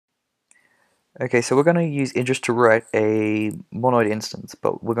Okay, so we're going to use Idris to write a Monoid instance,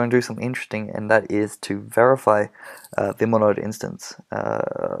 but we're going to do something interesting, and that is to verify the Monoid instance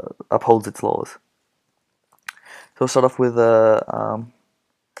upholds its laws. So we'll start off with a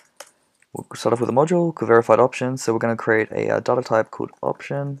module called verified options. So we're going to create a data type called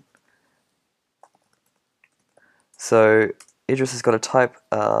option. So Idris has got a type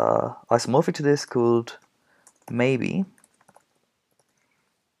isomorphic to this called maybe.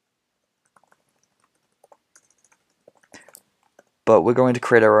 But we're going to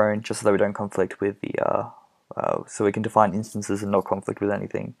create our own just so that we don't conflict with the so we can define instances and not conflict with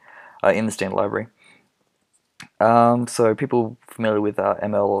anything in the standard library. So people familiar with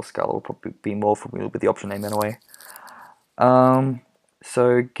ML or Scala will probably be more familiar with the option name anyway.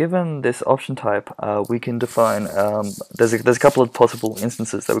 So given this option type, we can define, there's a couple of possible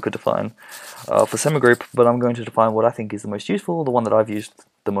instances that we could define for semigroup, but I'm going to define what I think is the most useful, the one that I've used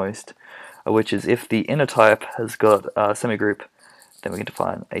the most, which is if the inner type has got a semigroup, then we can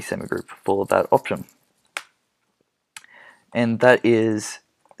define a semigroup for that option. And that is,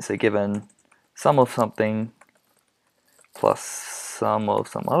 so given sum of something plus sum of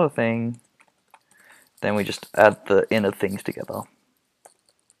some other thing, then we just add the inner things together.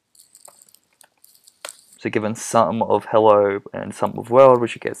 So given sum of hello and sum of world, we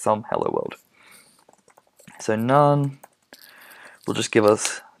should get sum hello world. So none will just give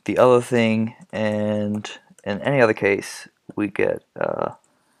us the other thing, and in any other case, we get the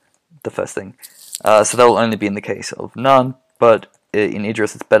first thing. So that will only be in the case of none, but in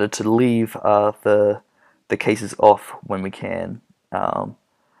Idris it's better to leave the cases off when we can,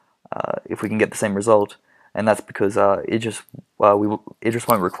 if we can get the same result, and that's because Idris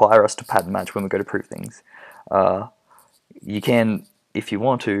won't require us to pattern match when we go to prove things. You can, if you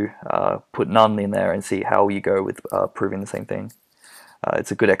want to, put none in there and see how you go with proving the same thing.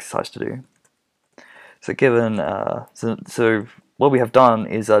 It's a good exercise to do. So given, so what we have done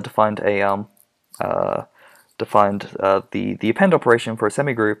is defined the append operation for a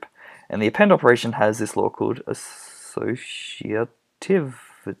semigroup, and the append operation has this law called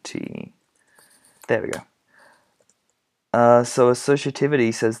associativity. There we go. So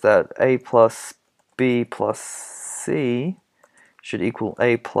associativity says that A plus B plus C should equal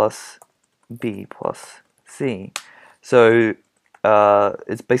A plus B plus C. So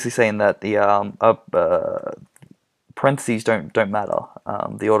it's basically saying that the parentheses don't matter.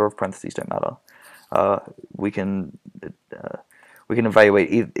 The order of parentheses don't matter. We can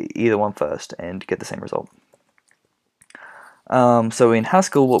evaluate either one first and get the same result. So in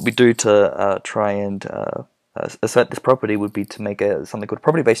Haskell, what we do to try and assert this property would be to make something called a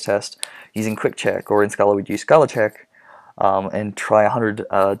property-based test using quick check, or in Scala we'd use Scala check, and try 100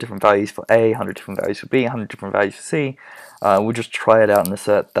 different values for A, 100 different values for B, 100 different values for C. We'll just try it out and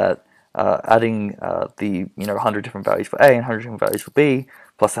assert that adding the 100 different values for A and 100 different values for B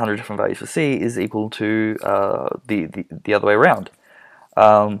plus 100 different values for C is equal to the other way around.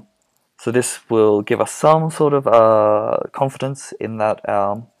 So this will give us some sort of confidence in that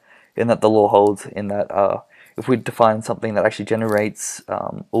the law holds, in that if we define something that actually generates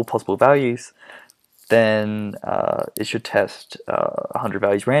all possible values, then it should test 100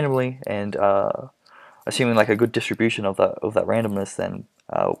 values randomly, and assuming like a good distribution of that randomness, then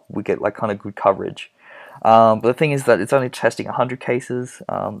we get like kind of good coverage. But the thing is that it's only testing 100 cases.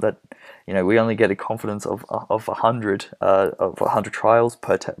 That we only get a confidence of 100 trials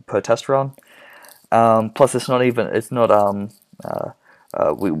per test run. Plus,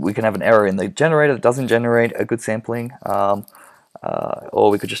 we can have an error in the generator that doesn't generate a good sampling. Or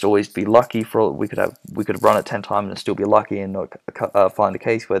we could just always be lucky we could run it 10 times and still be lucky and not find a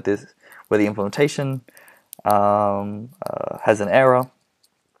case where the implementation has an error.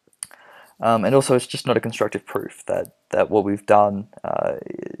 And also, it's just not a constructive proof that what we've done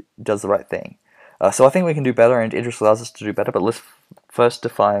does the right thing. So I think we can do better, and Idris allows us to do better. But let's first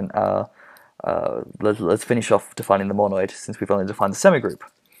define. Let's finish off defining the monoid, since we've only defined the semigroup.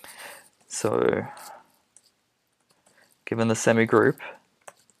 So, given the semigroup,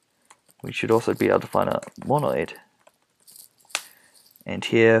 we should also be able to define a monoid. And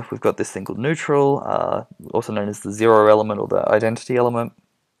here we've got this thing called neutral, also known as the zero element or the identity element.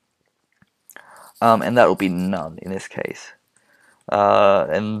 And that will be none in this case.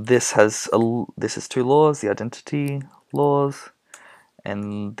 And this has two laws, the identity laws,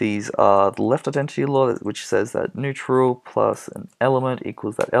 and these are the left identity law, which says that neutral plus an element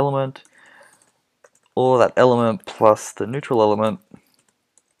equals that element, or that element plus the neutral element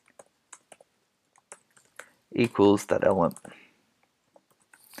equals that element.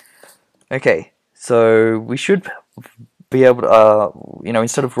 Okay, so we should be able to,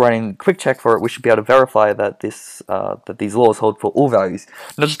 instead of writing quick check for it, we should be able to verify that that these laws hold for all values,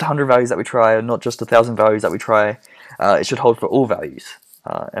 not just 100 values that we try, or not just 1,000 values that we try. It should hold for all values,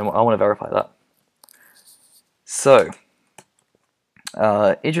 and I want to verify that. So,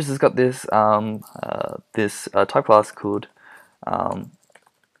 Idris has got this type class called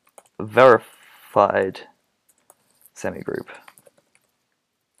verified semigroup.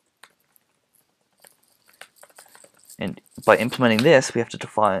 And by implementing this, we have to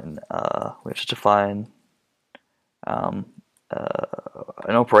define an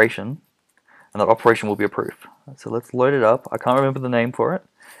operation, and that operation will be a proof. So let's load it up. I can't remember the name for it,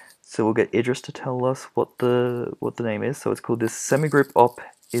 so we'll get Idris to tell us what the name is. So it's called this semigroup op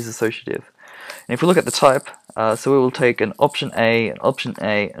is associative. And if we look at the type, so we will take an option A, an option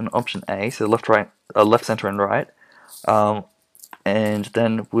A, an option A, so left, right, left, center, and right. And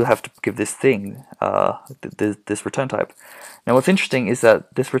then we'll have to give this thing, this return type. Now what's interesting is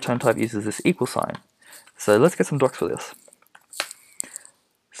that this return type uses this equal sign. So let's get some docs for this.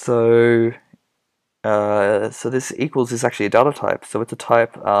 So this equals is actually a data type. So it's a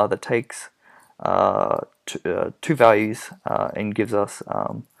type that takes two values and gives us,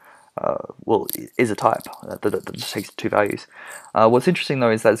 well, is a type that just takes two values. What's interesting though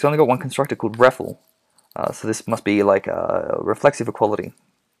is that it's only got one constructor called refl. So this must be like a reflexive equality.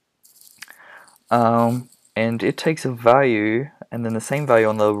 And it takes a value and then the same value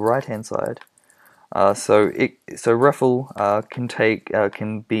on the right hand side. So refl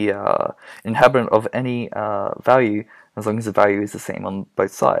can be inhabitant of any value as long as the value is the same on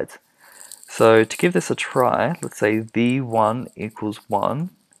both sides. So to give this a try, let's say v1 equals 1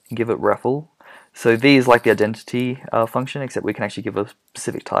 and give it refl. So v is like the identity function, except we can actually give a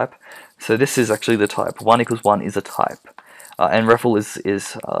specific type. So this is actually the type. 1 equals 1 is a type, and refl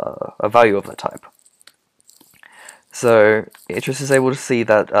is a value of that type. So Idris is able to see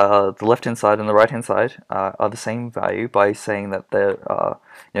that the left-hand side and the right-hand side are the same value by saying that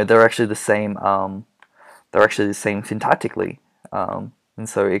they're actually the same. They're actually the same syntactically, and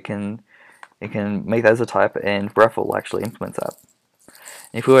so it can make that as a type, and refl actually implements that.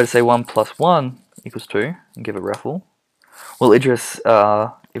 If we were to say 1 plus 1 equals 2 and give it refl, well, Idris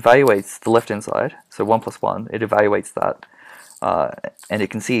evaluates the left-hand side, so 1 plus 1, it evaluates that, and it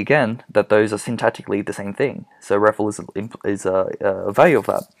can see again that those are syntactically the same thing, so refl is a value of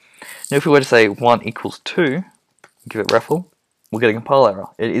that. Now if we were to say 1 equals 2, and give it refl, we'll get a compile error.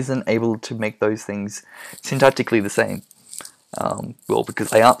 It isn't able to make those things syntactically the same, well, because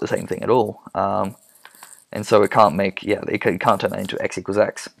they aren't the same thing at all. And so it can't make, it can't turn that into x equals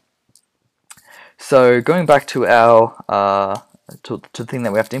x. So going back to our to the thing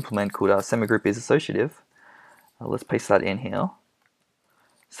that we have to implement called our semigroup is associative. Let's paste that in here.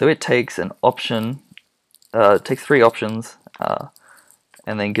 So it takes an option, takes three options,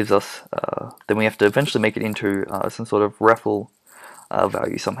 and then gives us. Then we have to eventually make it into some sort of refl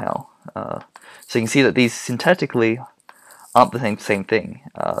value somehow. So you can see that these syntactically aren't the same thing,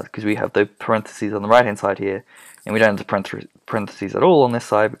 because we have the parentheses on the right hand side here, and we don't have the parentheses at all on this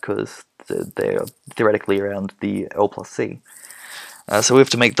side because they're theoretically around the L plus C. So we have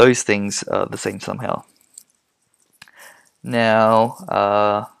to make those things the same somehow.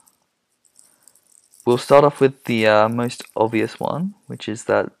 Now we'll start off with the most obvious one, which is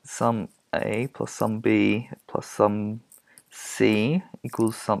that sum A plus sum B plus sum C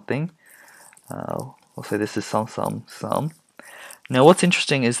equals something. We'll say this is sum. Now what's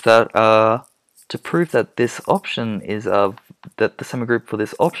interesting is that to prove that this option is that the semigroup for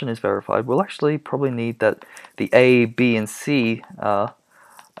this option is verified, we'll actually probably need that the A, B, and C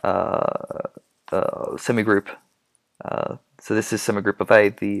semigroup. So this is semigroup of A.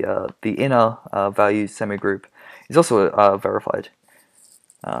 The inner value semigroup is also verified.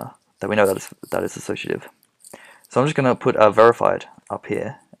 That we know that is associative. So I'm just going to put verified up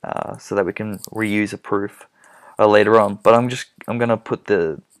here so that we can reuse a proof later on. But I'm going to put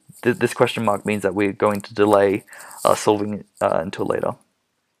this question mark means that we're going to delay solving it until later.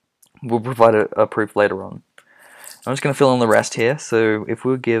 We'll provide a proof later on. I'm just going to fill in the rest here. So if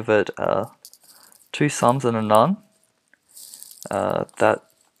we give it two sums and a none, that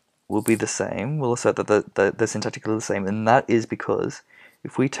will be the same. We'll assert that they're syntactically the same, and that is because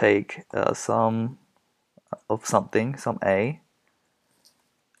if we take sum of something, sum A,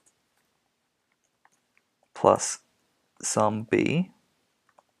 plus sum B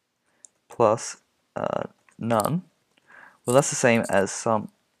plus none, well, that's the same as sum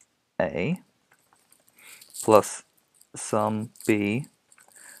A plus sum B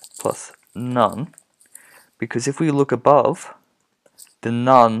plus none, because if we look above, the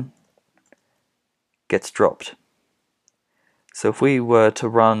none gets dropped. So if we were to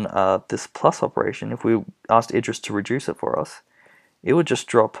run this plus operation, if we asked Idris to reduce it for us, it would just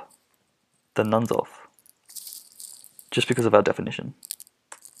drop the nuns off, just because of our definition.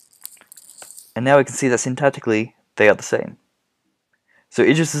 And now we can see that syntactically they are the same. So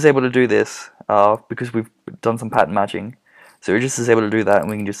Idris is able to do this because we've done some pattern matching. So Idris is able to do that, and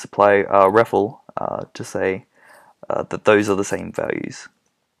we can just apply REFL to say that those are the same values.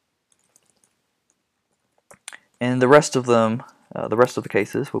 And the rest of them, the rest of the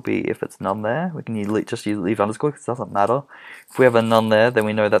cases will be if it's none there, we can just use leave underscore because it doesn't matter. If we have a none there, then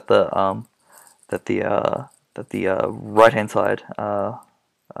we know that the right hand side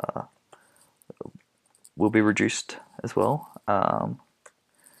will be reduced as well.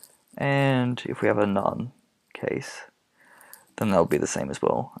 And if we have a none case, then that'll be the same as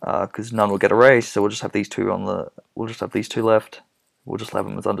well, because none will get erased. So we'll just have these two we'll just have these two left. We'll just have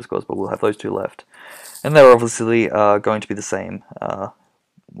them as underscores, but we'll have those two left, and they're obviously going to be the same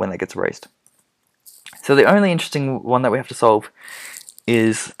when that gets erased. So the only interesting one that we have to solve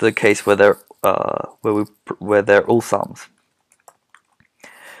is the case where they're all sums.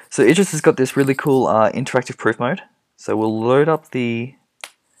 So Idris has got this really cool interactive proof mode. So we'll load up the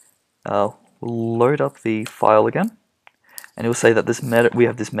file again, and it will say that we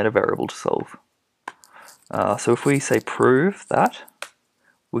have this meta variable to solve. So if we say prove that,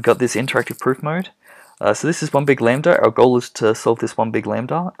 we got this interactive proof mode. So this is one big lambda. Our goal is to solve this one big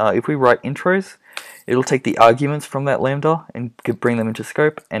lambda. If we write intros, it'll take the arguments from that lambda and bring them into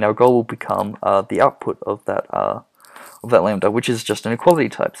scope, and our goal will become the output of that lambda, which is just an equality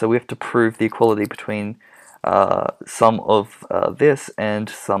type. So we have to prove the equality between some of this and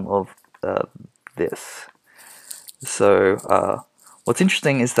some of this. So what's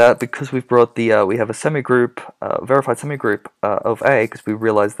interesting is that because we've brought we have a semigroup, verified semigroup of A, because we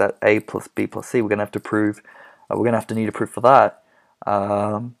realized that A plus B plus C, we're going to have to prove, need a proof for that.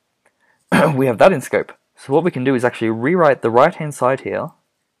 We have that in scope. So what we can do is actually rewrite the right-hand side here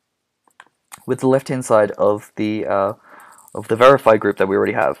with the left-hand side of the verified group that we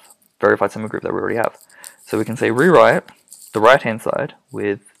already have, verified semigroup that we already have. So we can say rewrite the right-hand side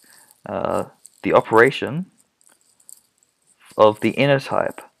with the operation of the inner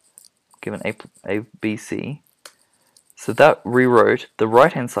type given A, B, C. So that rewrote the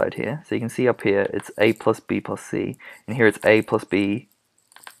right hand side here. So you can see up here it's A plus B plus C, and here it's A plus B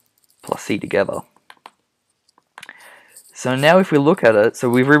plus C together. So now if we look at it, so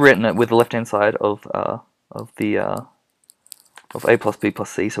we've rewritten it with the left hand side of A plus B plus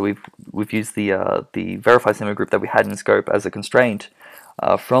C. So we've used the verified semigroup that we had in scope as a constraint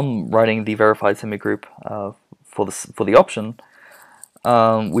from writing the verified semigroup for the option.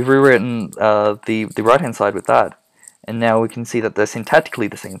 We've rewritten the right hand side with that, and now we can see that they're syntactically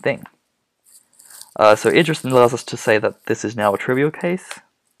the same thing. So Idris allows us to say that this is now a trivial case.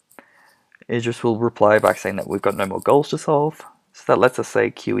 Idris will reply back saying that we've got no more goals to solve. So that lets us say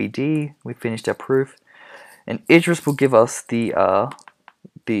QED, we finished our proof, and Idris will give us the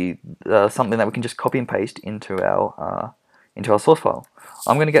something that we can just copy and paste into our source file.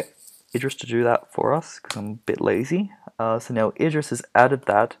 I'm going to get Idris to do that for us because I'm a bit lazy. So now Idris has added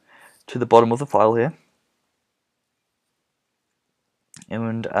that to the bottom of the file here,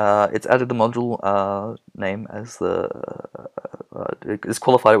 and it's added the module name as it's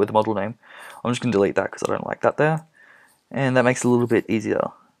qualified it with the module name. I'm just going to delete that because I don't like that there, and that makes it a little bit easier.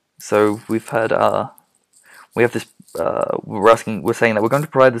 So we've had we have this we're saying that we're going to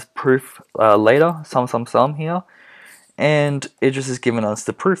provide this proof later, sum here, and Idris has given us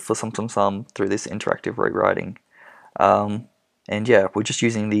the proof for sum through this interactive rewriting. And yeah, we're just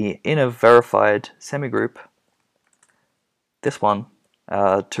using the inner verified semigroup, this one,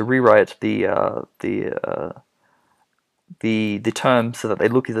 to rewrite the terms so that they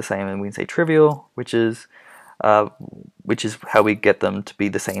look the same, and we can say trivial, which is how we get them to be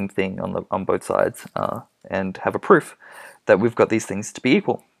the same thing on both sides, and have a proof that we've got these things to be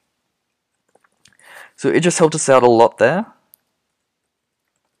equal. So it just helped us out a lot there.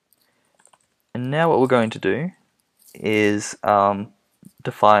 And now what we're going to do is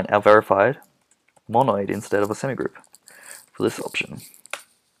define our verified monoid instead of a semigroup for this option.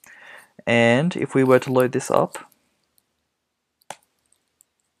 And if we were to load this up,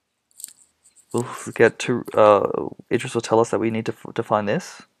 we'll get to Idris will tell us that we need to define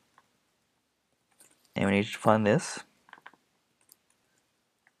this, and we need to define this.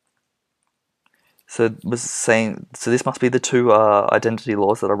 So it was saying, so this must be the two identity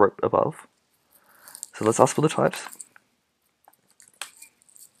laws that I wrote above. So let's ask for the types.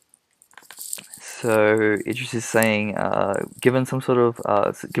 So Idris is saying, given some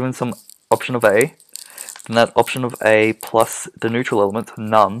option of A, then that option of A plus the neutral element,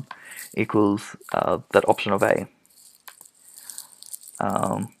 none, equals that option of A.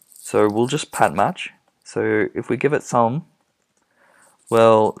 So we'll just pat match. So if we give it sum,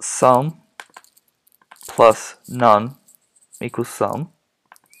 well, sum plus none equals sum.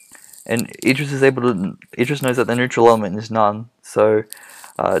 And Idris knows that the neutral element is none, so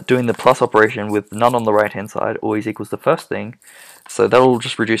doing the plus operation with none on the right hand side always equals the first thing, so that will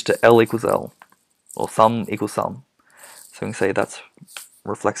just reduce to L equals L, or sum equals sum. So we can say that's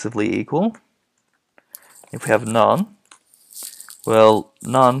reflexively equal. If we have none, well,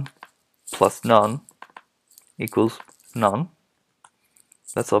 none plus none equals none.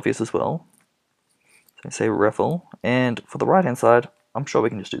 That's obvious as well. So we say refl, and for the right hand side, I'm sure we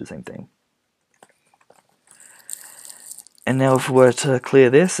can just do the same thing. And now if we were to clear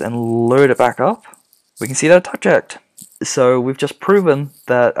this and load it back up, we can see that it type checked. So we've just proven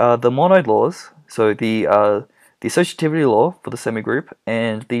that the monoid laws, so the associativity law for the semigroup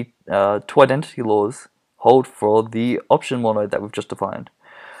and the two identity laws hold for the option monoid that we've just defined.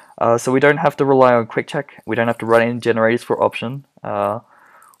 So we don't have to rely on quick check, we don't have to run in generators for option.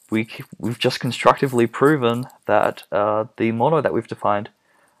 We've just constructively proven that the monoid that we've defined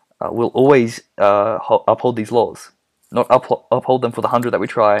will always uphold these laws. Not uphold them for the 100 that we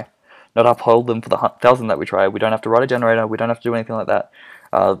try, not uphold them for the 1,000 that we try. We don't have to write a generator, we don't have to do anything like that.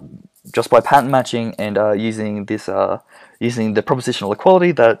 Just by pattern matching and using the propositional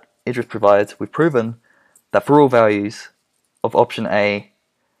equality that Idris provides, we've proven that for all values of option A,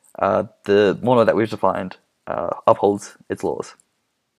 the monoid that we've defined upholds its laws.